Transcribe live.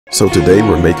So today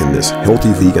we're making this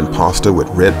healthy vegan pasta with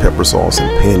red pepper sauce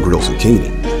and pan-grilled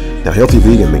zucchini. Now healthy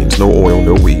vegan means no oil,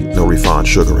 no wheat, no refined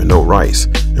sugar, and no rice.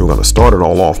 And we're going to start it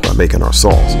all off by making our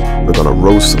sauce. We're going to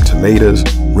roast some tomatoes,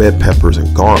 red peppers,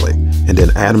 and garlic, and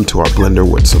then add them to our blender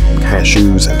with some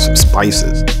cashews and some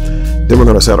spices. Then we're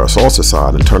going to set our sauce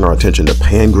aside and turn our attention to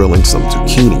pan-grilling some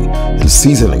zucchini and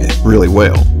seasoning it really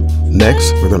well.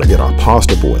 Next, we're going to get our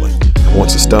pasta boiling.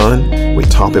 Once it's done, we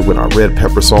top it with our red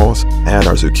pepper sauce, add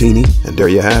our zucchini, and there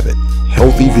you have it.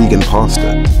 Healthy vegan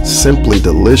pasta. Simply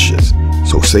delicious.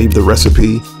 So save the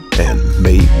recipe and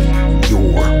make